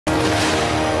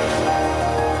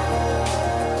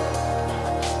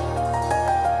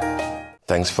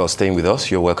Thanks for staying with us.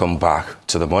 You're welcome back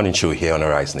to the morning show here on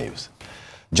Arise News.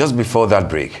 Just before that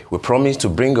break, we promised to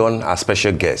bring on our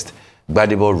special guest,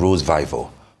 Gbadebo Rhodes-Vivour,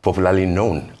 popularly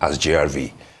known as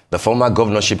JRV, the former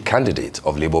governorship candidate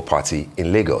of Labour Party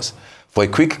in Lagos, for a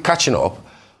quick catching up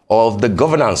of the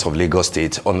governance of Lagos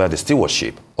State under the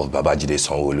stewardship of Babajide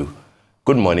Sanwo-Olu.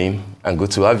 Good morning and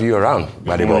good to have you around,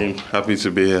 Gbadebo. Good morning. Happy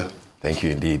to be here. Thank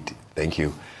you indeed. Thank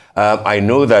you. I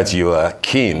know that you are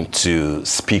keen to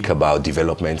speak about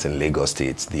development in Lagos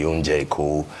State, the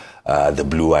Onjeko, the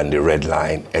blue and the red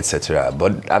line, etc.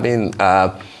 But I mean,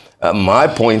 my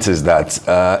point is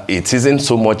that it isn't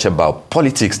so much about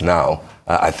politics now.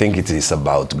 I think it is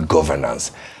about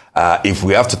governance. If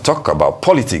we have to talk about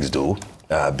politics, though,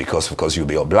 because you'll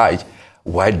be obliged,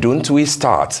 why don't we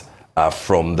start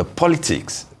from the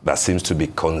politics that seems to be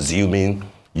consuming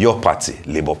your party,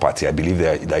 Labour Party? I believe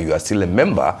that you are still a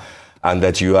member and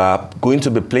that you are going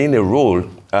to be playing a role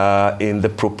in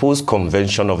the proposed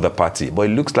convention of the party. But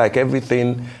it looks like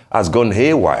everything has gone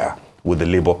haywire with the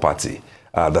Labour Party.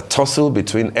 The tussle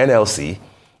between NLC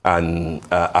and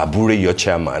Abure, your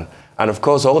chairman, and of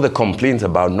course all the complaints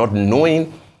about not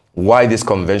knowing why this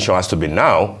convention has to be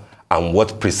now and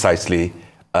what precisely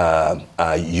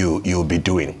you'll be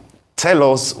doing.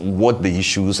 Tell us what the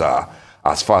issues are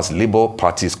as far as Labour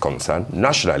Party is concerned,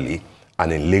 nationally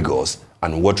and in Lagos,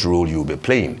 and what role you'll be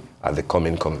playing at the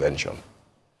coming convention.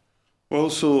 Well,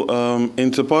 so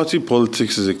inter-party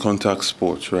politics is a contact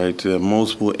sport, right? There are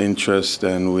multiple interests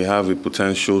and we have a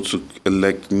potential to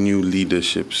elect new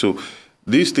leadership. So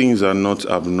these things are not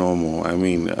abnormal. I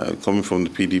mean, coming from the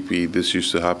PDP, this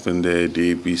used to happen there.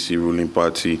 The APC ruling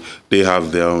party, they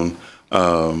have their own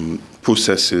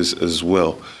processes as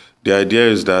well. The idea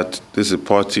is that this is a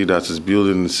party that is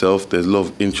building itself. There's a lot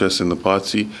of interest in the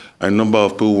party. A number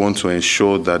of people want to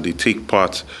ensure that they take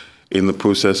part in the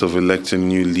process of electing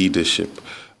new leadership.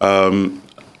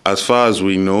 As far as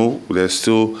we know, there's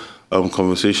still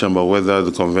conversation about whether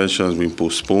the convention has been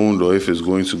postponed or if it's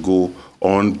going to go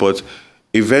on. But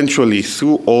eventually,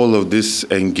 through all of this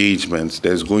engagement,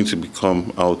 there's going to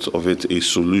become out of it a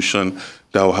solution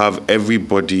that will have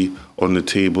everybody on the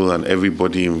table and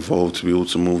everybody involved to be able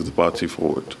to move the party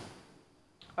forward.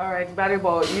 All right,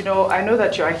 Gbadebo, you know, I know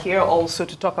that you are here also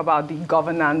to talk about the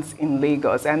governance in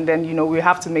Lagos, and then, you know, we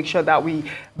have to make sure that we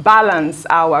balance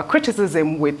our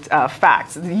criticism with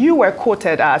facts. You were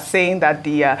quoted as saying that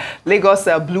the Lagos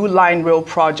Blue Line Rail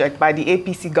project by the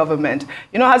APC government,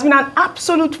 you know, has been an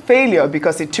absolute failure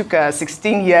because it took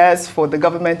 16 years for the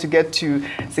government to get to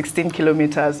 16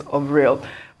 kilometers of rail.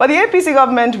 But the APC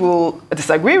government will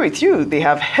disagree with you. They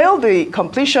have hailed the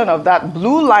completion of that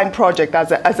Blue Line project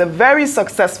as a very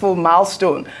successful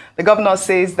milestone. The governor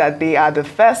says that they are the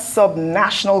first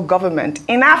sub-national government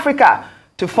in Africa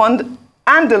to fund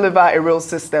and deliver a rail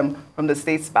system from the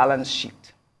state's balance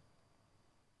sheet.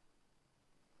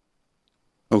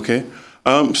 Okay.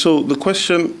 So the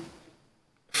question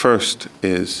first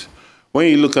is, when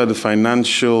you look at the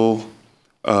financial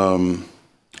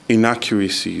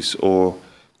inaccuracies or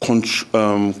what's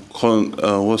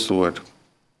the word?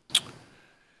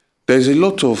 There's a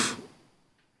lot of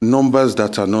numbers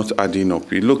that are not adding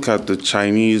up. You look at the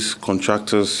Chinese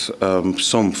contractors'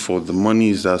 sum for the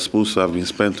monies that are supposed to have been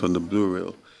spent on the Blue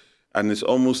Rail, and it's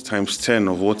almost times 10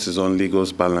 of what is on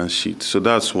Lagos' balance sheet. So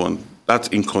that's one. That's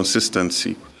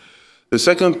inconsistency. The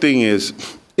second thing is,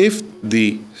 if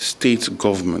the state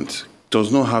government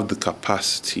does not have the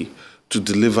capacity to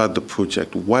deliver the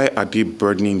project, why are they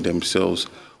burdening themselves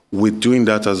with doing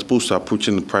that as opposed to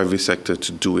approaching the private sector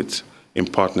to do it in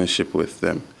partnership with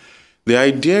them? The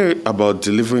idea about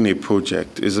delivering a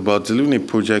project is about delivering a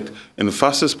project in the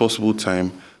fastest possible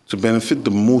time to benefit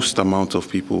the most amount of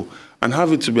people and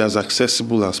have it to be as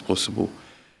accessible as possible.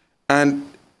 And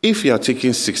if you are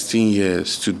taking 16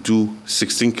 years to do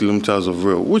 16 kilometers of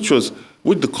rail, which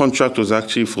the contract was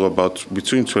actually for about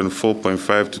between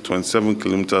 24.5 to 27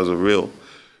 kilometers of rail,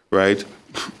 right?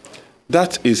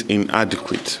 That is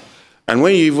inadequate. And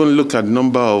when you even look at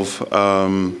number of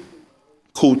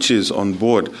coaches on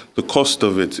board, the cost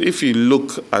of it, if you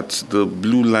look at the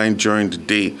Blue Line during the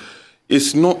day,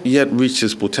 it's not yet reached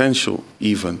its potential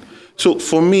even. So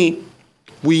for me,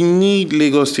 we need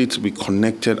Lagos State to be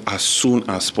connected as soon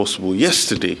as possible,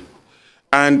 yesterday.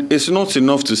 And it's not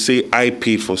enough to say, I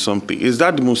paid for something. Is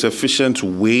that the most efficient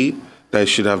way that it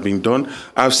should have been done?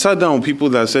 I've sat down with people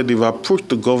that said they've approached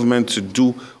the government to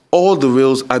do all the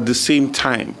rails at the same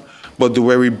time, but they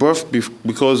were rebuffed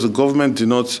because the government did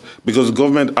not, because the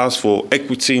government asked for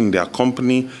equity in their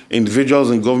company,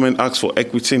 individuals in government asked for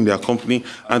equity in their company,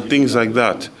 and things like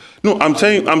that. No, I'm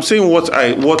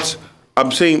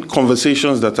saying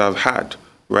conversations that I've had,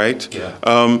 right?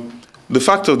 Yeah. The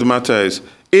fact of the matter is,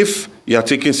 if you're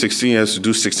taking 16 years to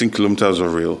do 16 kilometers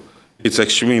of rail, it's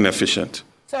extremely inefficient.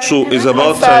 So it's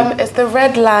about time. Is the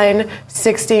red line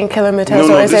 16 kilometers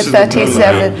No, or is it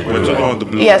 37? We're talking about the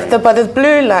blue yes, line. but the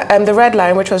blue line, the red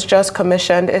line, which was just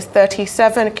commissioned, is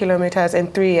 37 kilometers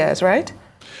in 3 years, right?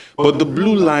 But the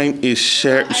blue line is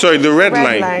the red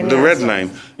line. The red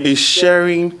line is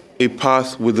sharing a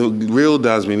path with the rail that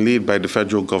has been laid by the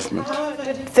federal government.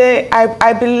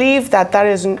 I believe that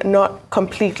is not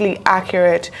completely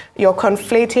accurate. You're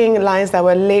conflating lines that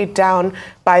were laid down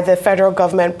by the federal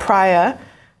government prior,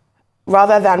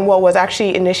 rather than what was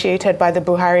actually initiated by the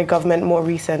Buhari government more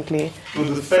recently. So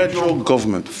the federal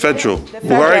government,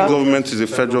 Buhari government is a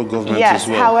federal government as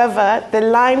well. Yes, however, the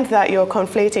lines that you're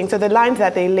conflating, so the lines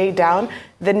that they laid down,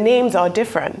 the names are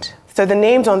different. So the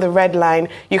names on the red line,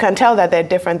 you can tell that they're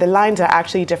different. The lines are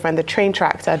actually different. The train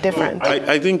tracks are different.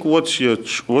 I think what you're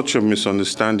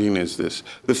misunderstanding is this.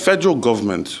 The federal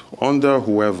government, under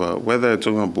whoever, whether it's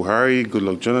talking about Buhari,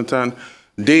 Goodluck Jonathan,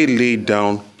 they laid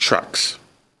down tracks.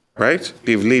 Right?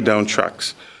 They've laid down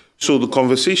tracks. So the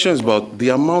conversation is about the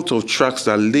amount of tracks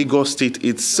that Lagos State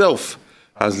itself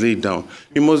has laid down.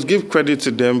 You must give credit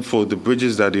to them for the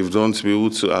bridges that they've done to be able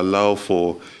to allow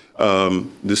for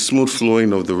the smooth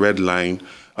flowing of the red line,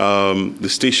 the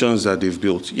stations that they've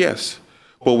built. Yes.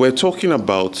 But we're talking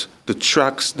about the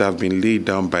tracks that have been laid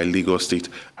down by Lagos State.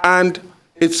 And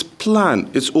its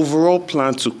overall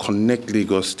plan to connect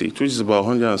Lagos State, which is about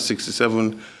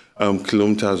 167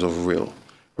 kilometers of rail.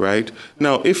 Right?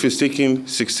 Now, if it's taking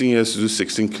 16 years to do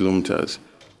 16 kilometers,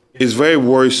 it's very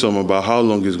worrisome about how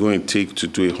long it's going to take to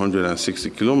do 160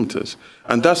 kilometers.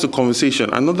 And that's the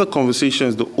conversation. Another conversation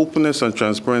is the openness and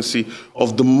transparency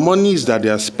of the monies that they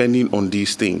are spending on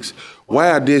these things. Why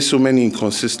are there so many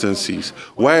inconsistencies?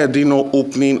 Why are they not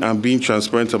opening and being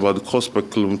transparent about the cost per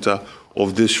kilometer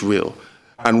of this rail?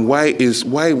 And why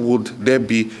would there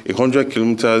be 100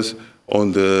 kilometers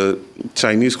on the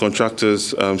Chinese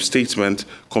contractors' statement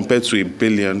compared to $1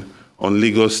 billion on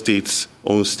Lagos State's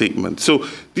own statement? So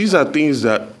these are things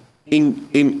that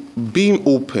in being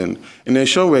open, in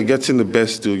ensuring we're getting the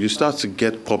best deal, you start to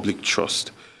get public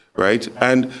trust, right?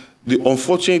 And the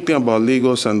unfortunate thing about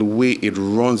Lagos and the way it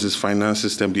runs its finance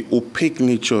system, the opaque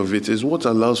nature of it, is what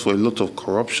allows for a lot of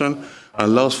corruption,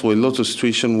 allows for a lot of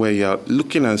situation where you're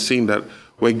looking and saying that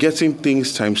we're getting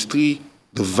things times 3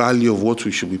 the value of what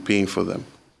we should be paying for them.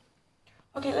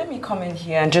 Okay, let me come in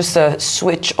here and just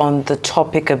switch on the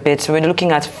topic a bit. So we're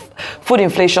looking at food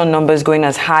inflation numbers going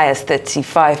as high as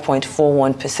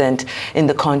 35.41% in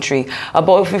the country.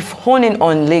 But if we hone in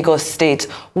on Lagos State,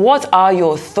 what are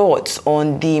your thoughts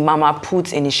on the Mama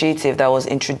Put initiative that was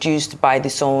introduced by the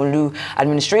Sanwo-Olu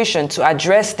administration to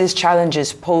address these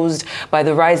challenges posed by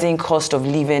the rising cost of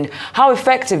living? How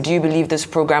effective do you believe this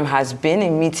program has been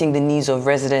in meeting the needs of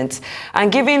residents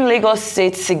and giving Lagos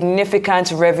State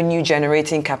significant revenue generating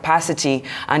capacity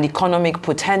and economic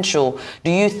potential?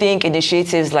 Do you think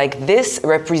initiatives like this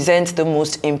represent the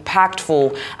most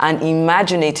impactful and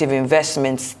imaginative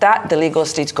investments that the Lagos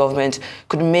State government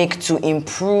could make to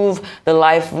improve the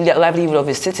livelihood of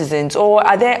its citizens? Or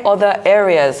are there other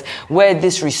areas where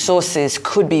these resources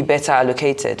could be better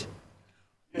allocated?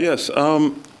 Yes,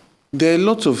 there are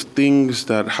lots of things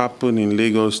that happen in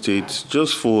Lagos State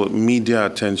just for media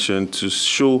attention to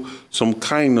show some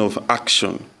kind of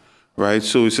action. Right,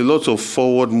 so it's a lot of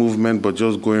forward movement, but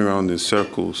just going around in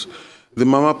circles. The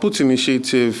Mama Put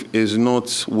initiative is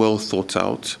not well thought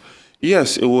out.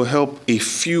 Yes, it will help a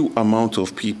few amount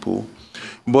of people,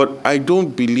 but I don't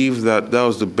believe that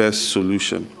was the best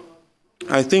solution.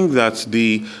 I think that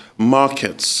the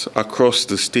markets across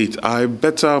the state are a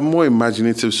better, more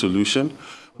imaginative solution.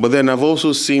 But then I've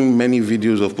also seen many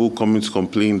videos of people coming to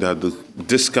complain that the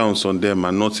discounts on them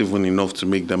are not even enough to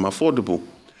make them affordable.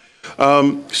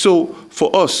 So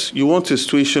for us, you want a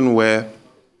situation where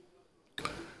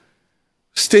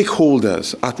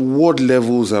stakeholders at ward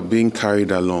levels are being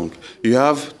carried along. You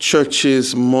have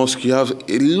churches, mosques, you have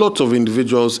a lot of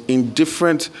individuals in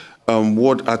different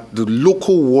ward at the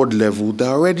local ward level that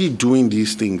are already doing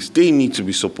these things. They need to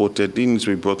be supported. They need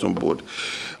to be brought on board.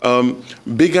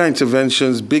 Bigger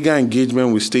interventions, bigger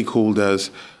engagement with stakeholders,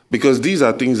 because these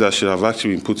are things that should have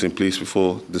actually been put in place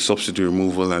before the subsidy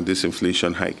removal and this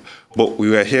inflation hike. But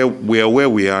we are here, we are where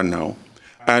we are now.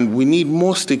 And we need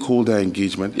more stakeholder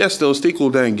engagement. Yes, there was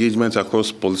stakeholder engagement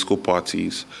across political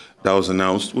parties that was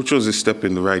announced, which was a step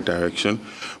in the right direction.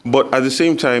 But at the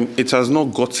same time, it has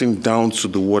not gotten down to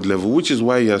the ward level, which is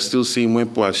why you are still seeing when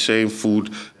people are sharing food,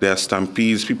 there are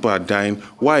stampedes, people are dying.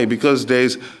 Why? Because there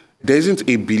isn't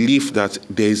a belief that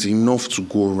there is enough to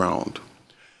go around.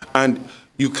 And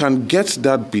you can get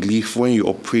that belief when you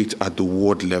operate at the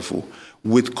ward level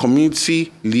with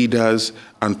community leaders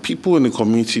and people in the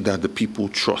community that the people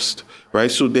trust,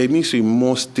 right? So there needs to be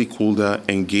more stakeholder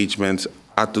engagement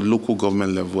at the local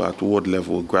government level, at the ward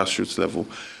level, grassroots level.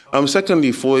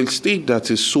 Secondly, for a state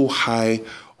that is so high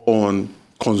on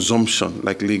consumption,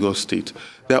 like Lagos State,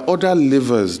 there are other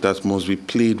levers that must be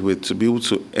played with to be able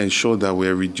to ensure that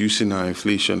we're reducing our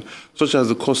inflation, such as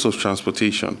the cost of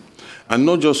transportation. And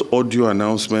not just audio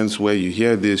announcements where you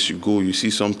hear this, you go, you see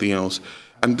something else.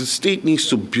 And the state needs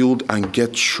to build and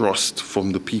get trust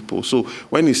from the people. So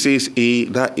when it says A,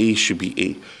 that A should be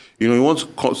A. You know, you want to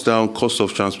cut down cost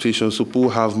of transportation so people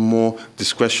have more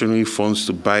discretionary funds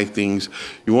to buy things.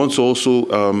 You want to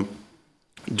also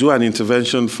do an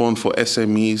intervention fund for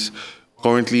SMEs.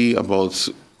 Currently, about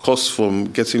costs from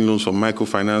getting loans from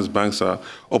microfinance banks are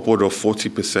upward of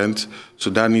 40%. So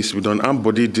that needs to be done.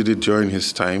 Ambode did it during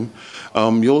his time.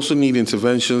 You also need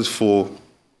interventions for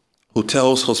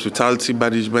hotels, hospitality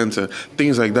management, and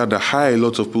things like that hire a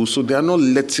lot of people. So they are not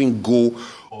letting go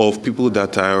of people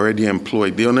that are already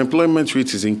employed. The unemployment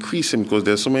rate is increasing because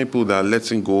there are so many people that are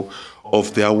letting go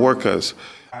of their workers.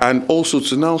 And also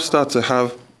to now start to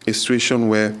have a situation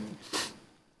where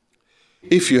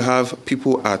if you have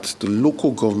people at the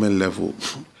local government level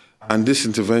and this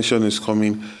intervention is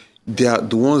coming, they are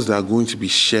the ones that are going to be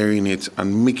sharing it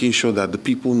and making sure that the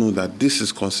people know that this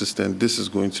is consistent, this is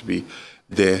going to be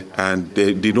there, and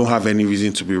they don't have any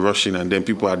reason to be rushing, and then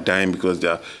people are dying because they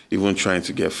are even trying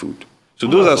to get food. So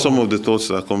those are some of the thoughts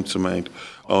that come to mind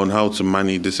on how to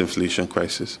manage this inflation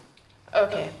crisis.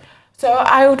 Okay. So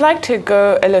I would like to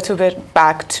go a little bit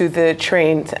back to the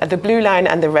trains, the blue line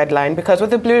and the red line, because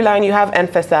with the blue line, you have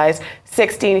emphasized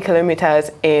 16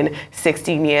 kilometers in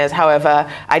 16 years.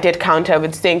 However, I did counter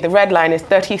with saying the red line is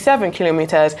 37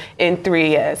 kilometers in 3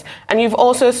 years. And you've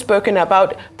also spoken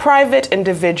about private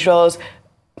individuals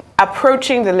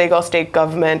approaching the Lagos state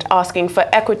government, asking for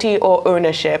equity or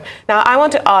ownership. Now, I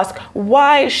want to ask,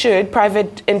 why should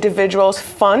private individuals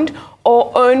fund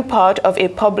or own part of a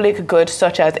public good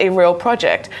such as a rail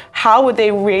project? How would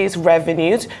they raise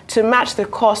revenues to match the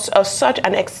costs of such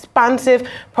an expansive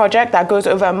project that goes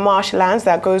over marshlands,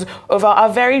 that goes over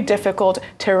a very difficult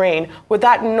terrain? Would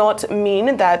that not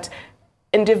mean that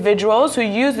individuals who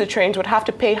use the trains would have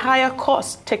to pay higher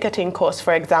costs, ticketing costs,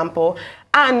 for example?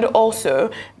 And also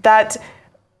that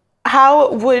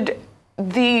how would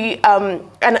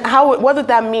what would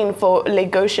that mean for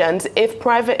Lagosians if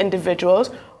private individuals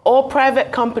or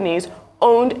private companies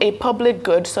owned a public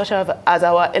good such as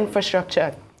our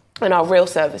infrastructure and our rail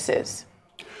services?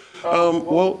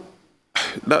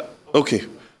 Okay.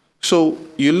 So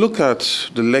you look at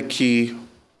the Lekki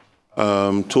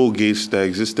toll gates that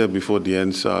existed before the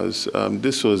NSAS.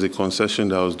 This was a concession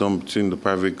that was done between the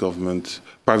private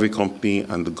company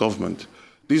and the government.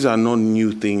 These are not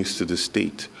new things to the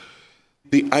state.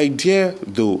 The idea,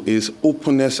 though, is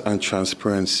openness and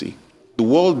transparency. The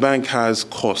World Bank has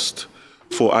cost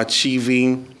for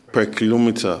achieving per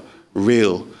kilometer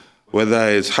rail, whether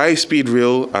it's high-speed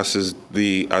rail as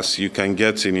you can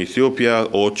get in Ethiopia,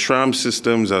 or tram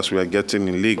systems as we are getting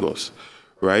in Lagos,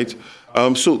 right?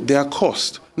 So there are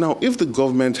costs. Now, if the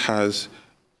government has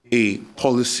a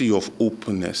policy of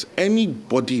openness,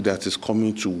 anybody that is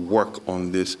coming to work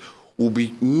on this will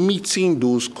be meeting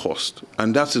those costs,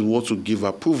 and that is what will give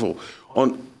approval.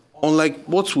 Unlike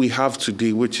what we have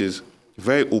today, which is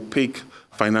very opaque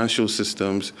financial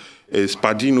systems, is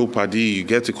paddy no paddy. You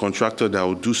get a contractor that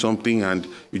will do something and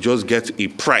you just get a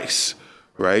price,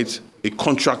 right? A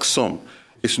contract sum.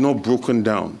 It's not broken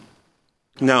down.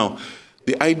 Now,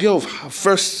 the idea of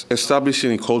first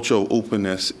establishing a culture of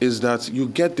openness is that you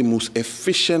get the most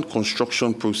efficient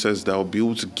construction process that will be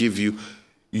able to give you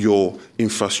your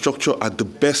infrastructure at the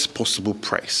best possible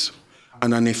price,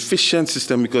 and an efficient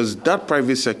system, because that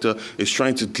private sector is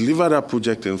trying to deliver that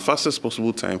project in the fastest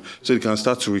possible time so they can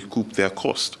start to recoup their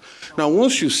cost. Now,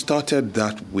 once you started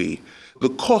that way, the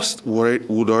cost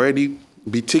would already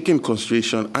be taken into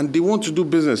consideration, and they want to do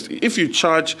business. If you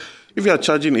are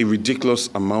charging a ridiculous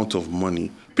amount of money,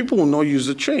 people will not use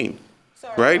the train.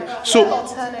 Right? So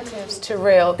alternatives to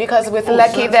rail, because with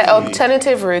Lekki there are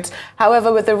alternative routes.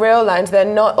 However, with the rail lines, they're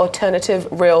not alternative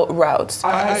rail routes.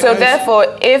 Therefore,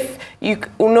 if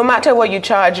no matter what you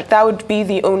charge, that would be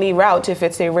the only route if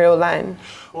it's a rail line.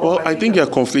 Well, I think you're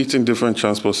conflicting different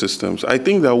transport systems. I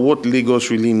think that what Lagos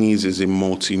really needs is a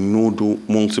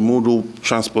multimodal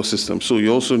transport system. So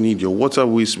you also need your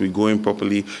waterways to be going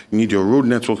properly, you need your road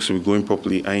networks to be going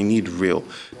properly, and you need rail.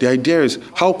 The idea is,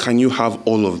 how can you have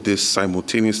all of this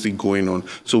simultaneously going on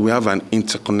so we have an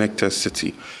interconnected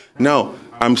city? Now,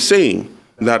 I'm saying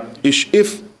that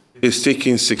if it's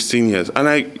taking 16 years. And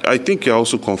I think you're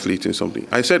also conflating something.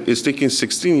 I said it's taking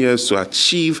 16 years to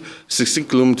achieve 16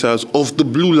 kilometers of the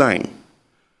blue line.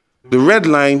 The red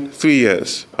line, 3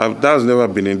 years. That has never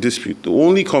been in dispute. The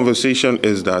only conversation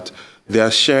is that they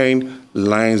are sharing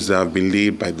lines that have been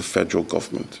laid by the federal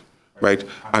government, right?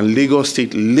 And Lagos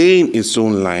State laying its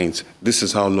own lines, this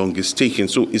is how long it's taking.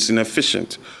 So it's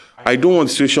inefficient. I don't want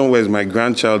a situation where it's my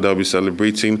grandchild that will be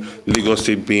celebrating Lagos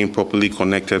State being properly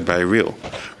connected by rail,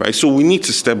 right? So we need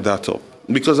to step that up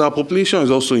because our population is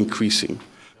also increasing.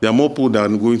 There are more people that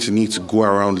are going to need to go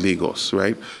around Lagos,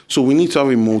 right? So we need to have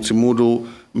a multimodal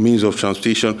means of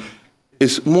transportation.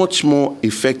 It's much more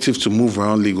effective to move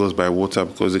around Lagos by water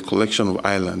because it's a collection of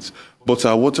islands. But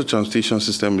our water transportation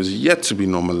system is yet to be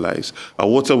normalized. Our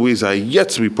waterways are yet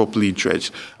to be properly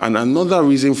dredged. And another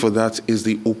reason for that is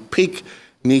the opaque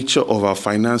nature of our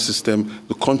finance system,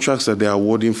 the contracts that they are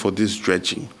awarding for this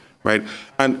dredging, right?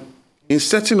 And in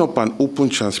setting up an open,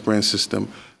 transparent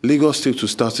system, Lagos State will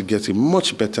start to get a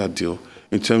much better deal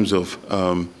in terms of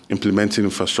implementing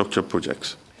infrastructure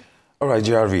projects. All right,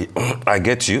 GRV, I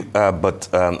get you, but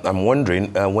I'm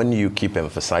wondering, when you keep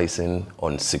emphasizing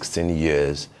on 16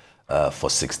 years for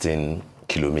 16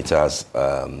 kilometers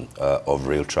of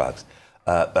rail tracks,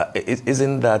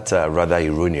 isn't that rather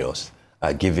erroneous,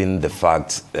 given the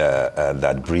fact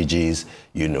that bridges,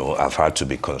 have had to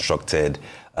be constructed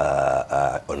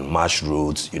on marsh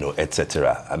roads,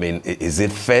 etc.? I mean, is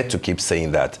it fair to keep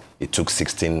saying that it took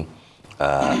 16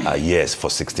 years for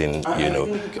 16,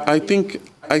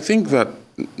 I think that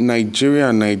Nigeria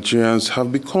and Nigerians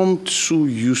have become too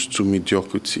used to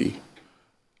mediocrity.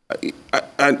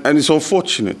 And it's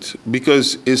unfortunate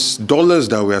because it's dollars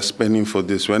that we are spending for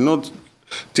this. We're not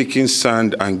taking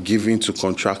sand and giving to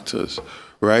contractors,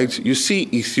 right? You see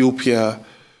Ethiopia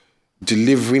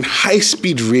delivering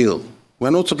high-speed rail.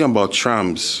 We're not talking about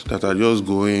trams that are just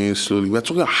going slowly. We're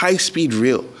talking high-speed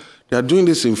rail. They are doing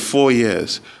this in 4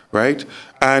 years, right?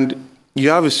 And you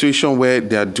have a situation where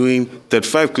they are doing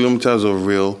 35 kilometers of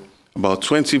rail, about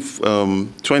 20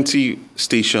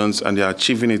 stations, and they are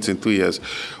achieving it in 3 years.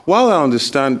 While I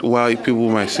understand why people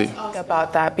might say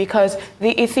about that, because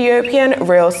the Ethiopian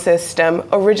rail system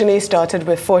originally started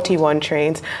with 41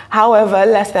 trains. However,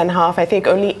 less than half, I think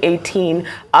only 18,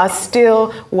 are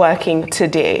still working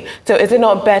today. So is it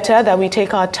not better that we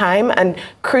take our time and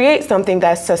create something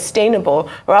that's sustainable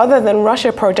rather than rush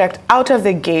a project out of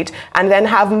the gate and then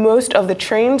have most of the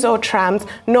trains or trams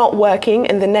not working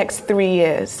in the next 3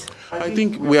 years? I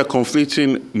think we are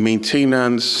conflating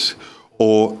maintenance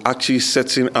or actually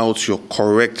setting out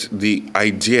the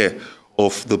idea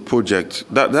of the project.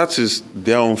 That is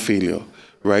their own failure,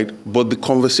 right? But the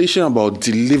conversation about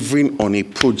delivering on a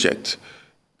project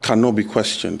cannot be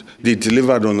questioned. They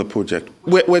delivered on the project.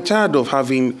 We're tired of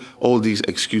having all these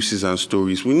excuses and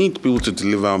stories. We need people to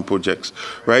deliver on projects,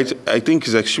 right? I think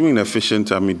it's extremely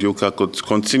inefficient and mediocre to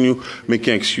continue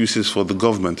making excuses for the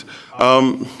government.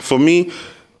 For me,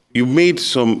 You made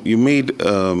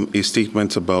a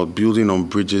statement about building on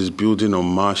bridges, building on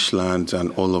marshlands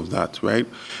and all of that, right?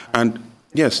 And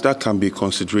yes, that can be a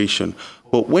consideration.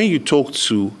 But when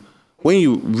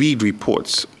you read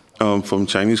reports from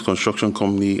Chinese construction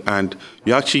company and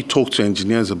you actually talk to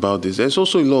engineers about this, there's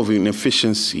also a lot of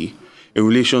inefficiency in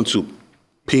relation to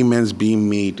payments being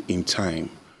made in time,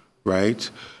 right?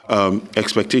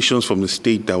 Expectations from the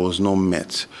state that was not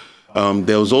met.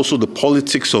 There was also the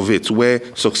politics of it, where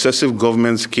successive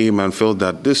governments came and felt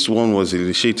that this one was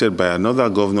initiated by another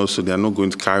governor, so they are not going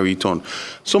to carry it on.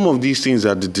 Some of these things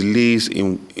are the delays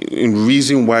in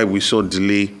reason why we saw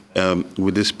delay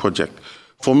with this project.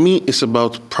 For me, it's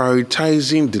about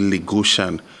prioritizing the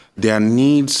Lagosian, their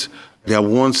needs, their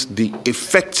wants, the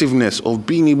effectiveness of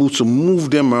being able to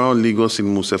move them around Lagos in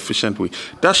the most efficient way.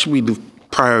 That should be the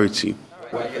priority.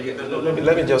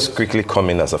 Let me just quickly come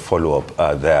in as a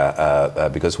follow-up there,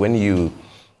 because when you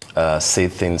say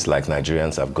things like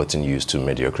Nigerians have gotten used to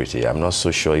mediocrity, I'm not so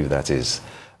sure if that is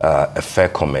a fair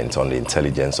comment on the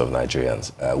intelligence of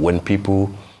Nigerians. When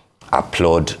people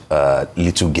applaud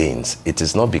little gains, it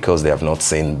is not because they have not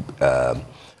seen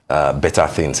better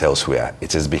things elsewhere.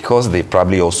 It is because they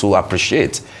probably also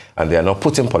appreciate, and they are not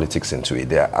putting politics into it,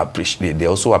 they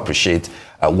also appreciate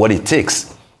what it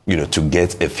takes to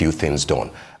get a few things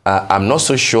done. I'm not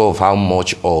so sure of how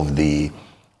much of the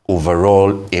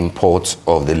overall import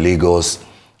of the Lagos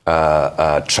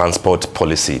transport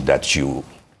policy that you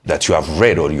have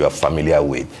read or you are familiar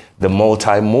with. The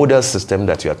multimodal system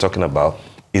that you are talking about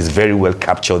is very well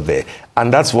captured there.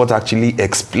 And that's what actually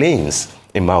explains,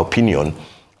 in my opinion,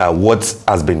 what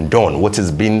has been done, what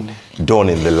has been done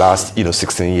in the last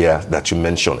 16 years that you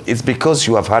mentioned. It's because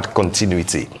you have had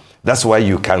continuity. That's why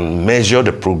you can measure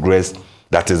the progress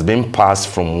that is being passed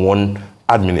from one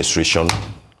administration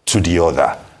to the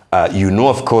other. You know,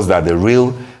 of course, that the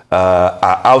real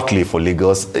outlay for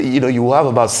Lagos, you have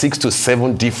about 6 to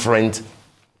 7 different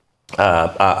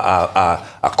color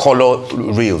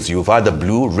rails. You've had the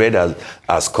blue, red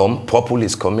has come, purple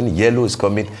is coming, yellow is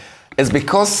coming. It's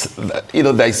because,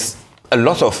 there's a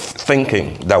lot of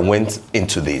thinking that went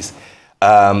into this.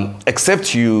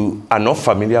 Except you are not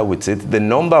familiar with it, the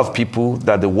number of people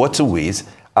that the waterways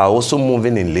are also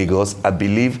moving in Lagos, I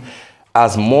believe,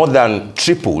 has more than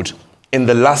tripled in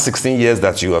the last 16 years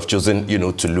that you have chosen,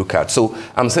 to look at. So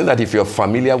I'm saying that if you're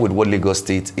familiar with what Lagos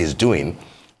State is doing,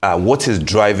 what is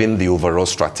driving the overall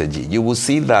strategy, you will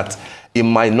see that it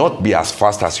might not be as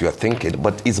fast as you're thinking,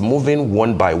 but it's moving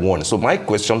one by one. So my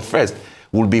question first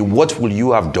will be, what will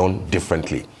you have done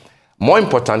differently? More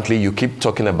importantly, you keep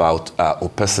talking about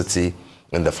opacity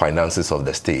in the finances of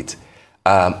the state.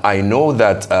 I know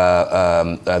that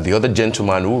the other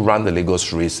gentleman who ran the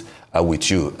Lagos race with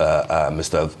you,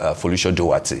 Mr. Folusho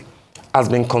Duarte, has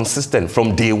been consistent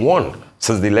from day one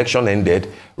since the election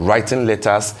ended, writing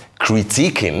letters,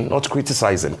 critiquing, not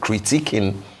criticizing,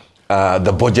 critiquing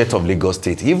the budget of Lagos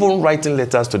State, even writing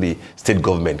letters to the state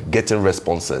government, getting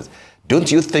responses.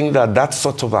 Don't you think that that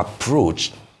sort of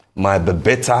approach might be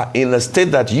better in a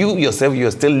state that you yourself, you're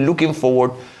still looking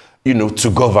forward, to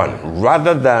govern,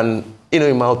 rather than,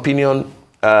 in my opinion,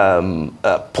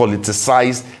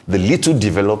 politicize the little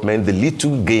development, the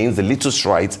little gains, the little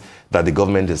strides that the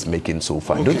government is making so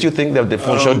far? Okay. Don't you think that the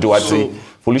Folusho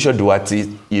Duarte,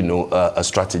 a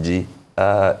strategy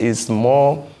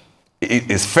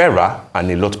is fairer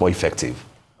and a lot more effective?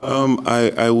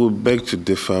 I would beg to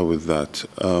differ with that.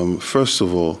 First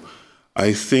of all,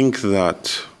 I think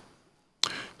that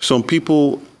some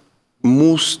people,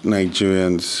 most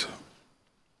Nigerians,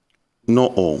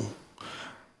 not all,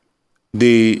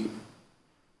 they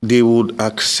would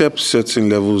accept certain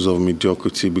levels of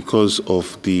mediocrity because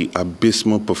of the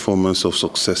abysmal performance of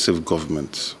successive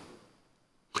governments.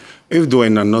 If they were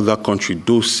in another country,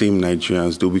 those same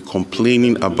Nigerians, they'll be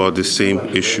complaining about the same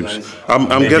issues. I'm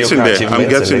getting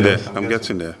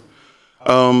there.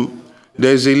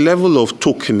 There's a level of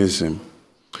tokenism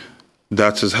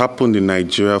that has happened in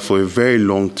Nigeria for a very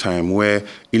long time, where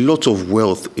a lot of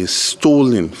wealth is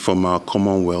stolen from our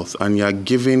commonwealth, and you are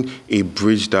given a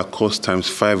bridge that costs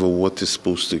 ×5 of what it's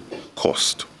supposed to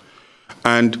cost.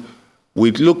 And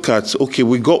we look at, okay,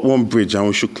 we got one bridge and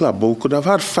we should clap, but we could have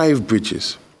had 5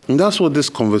 bridges. And that's what this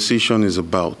conversation is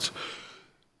about.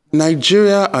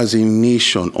 Nigeria as a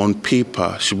nation, on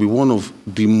paper, should be one of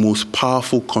the most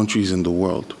powerful countries in the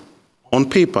world. On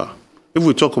paper. If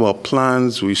we talk about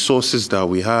plans, resources that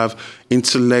we have,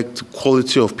 intellect,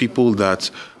 quality of people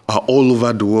that are all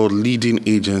over the world, leading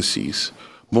agencies.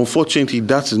 But unfortunately,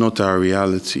 that is not our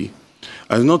reality.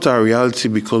 And it's not our reality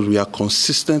because we are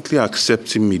consistently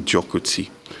accepting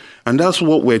mediocrity. And that's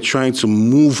what we're trying to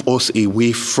move us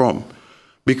away from.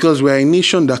 Because we're a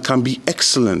nation that can be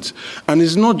excellent. And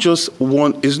it's not just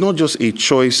a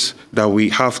choice that we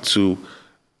have to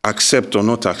accept or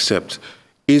not accept.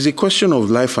 It's a question of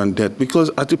life and death, because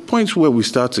at the point where we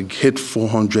start to hit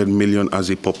 400 million as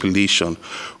a population,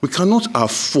 we cannot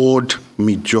afford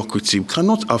mediocrity. We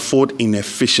cannot afford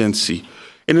inefficiency.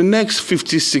 In the next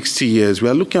 50, 60 years, we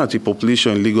are looking at a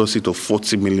population in Lagos State of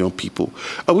 40 million people.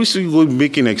 Are we still going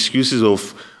making excuses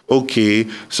of, okay,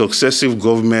 successive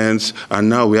governments, and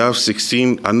now we have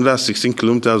another 16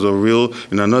 kilometers of rail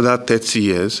in another 30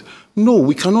 years? No,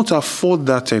 we cannot afford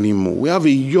that anymore. We have a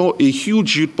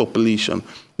huge youth population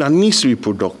that needs to be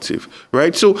productive,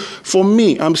 right? So for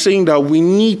me, I'm saying that we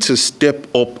need to step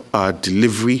up our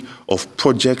delivery of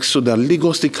projects so that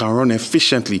Lagos State can run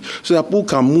efficiently, so that people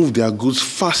can move their goods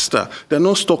faster. They're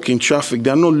not stuck in traffic.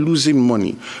 They're not losing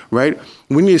money, right?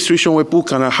 We need a situation where people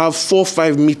can have 4 or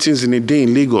 5 meetings in a day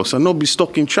in Lagos and not be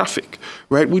stuck in traffic,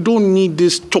 right? We don't need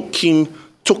this talking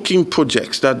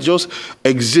projects that just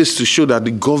exist to show that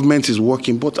the government is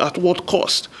working, but at what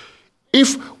cost?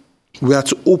 If we are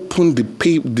to open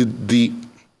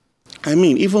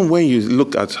even when you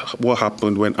look at what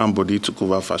happened when Ambode took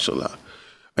over Fashola,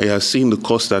 I have seen the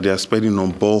cost that they are spending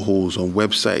on boreholes, on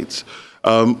websites.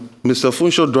 Mr.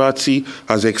 Folusho Duarte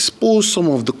has exposed some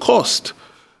of the cost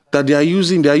that they are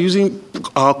using. They are using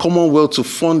our Commonwealth to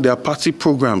fund their party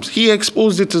programs. He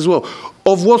exposed it as well.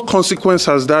 Of what consequence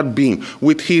has that been?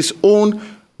 With his own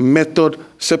method,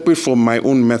 separate from my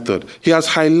own method. He has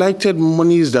highlighted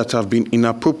monies that have been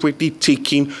inappropriately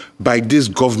taken by this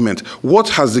government. What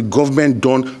has the government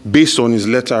done based on his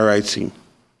letter writing?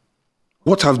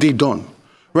 What have they done?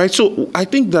 Right? So I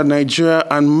think that Nigeria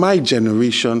and my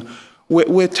generation,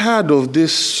 we're tired of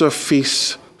this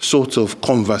surface sort of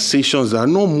conversations that are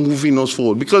not moving us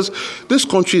forward, because this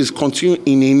country is continuing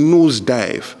in a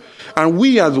nosedive. And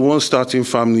we are the ones starting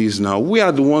families now. We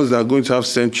are the ones that are going to have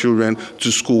sent children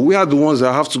to school. We are the ones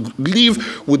that have to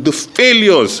live with the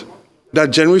failures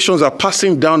that generations are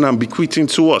passing down and bequeathing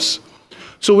to us.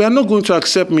 So we are not going to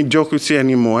accept mediocrity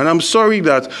anymore. And I'm sorry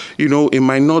that, you know, it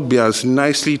might not be as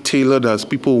nicely tailored as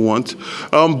people want.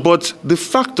 But the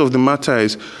fact of the matter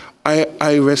is,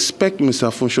 I respect Mr.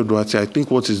 Afonso Duarte. I think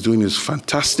what he's doing is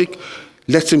fantastic.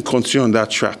 Let him continue on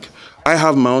that track. I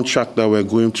have my own track that we're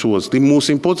going towards. The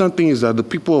most important thing is that the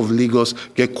people of Lagos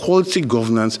get quality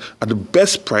governance at the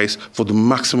best price for the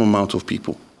maximum amount of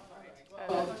people.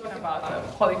 Talking about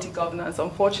quality governance,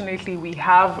 unfortunately, we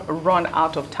have run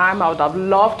out of time. I would have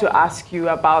loved to ask you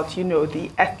about, you know,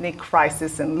 the ethnic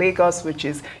crisis in Lagos, which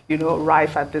is, you know,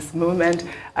 rife at this moment.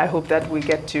 I hope that we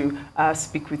get to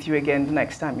speak with you again the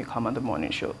next time you come on the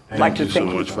morning show. I'd like to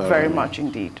thank you very much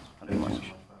indeed on the morning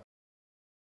show.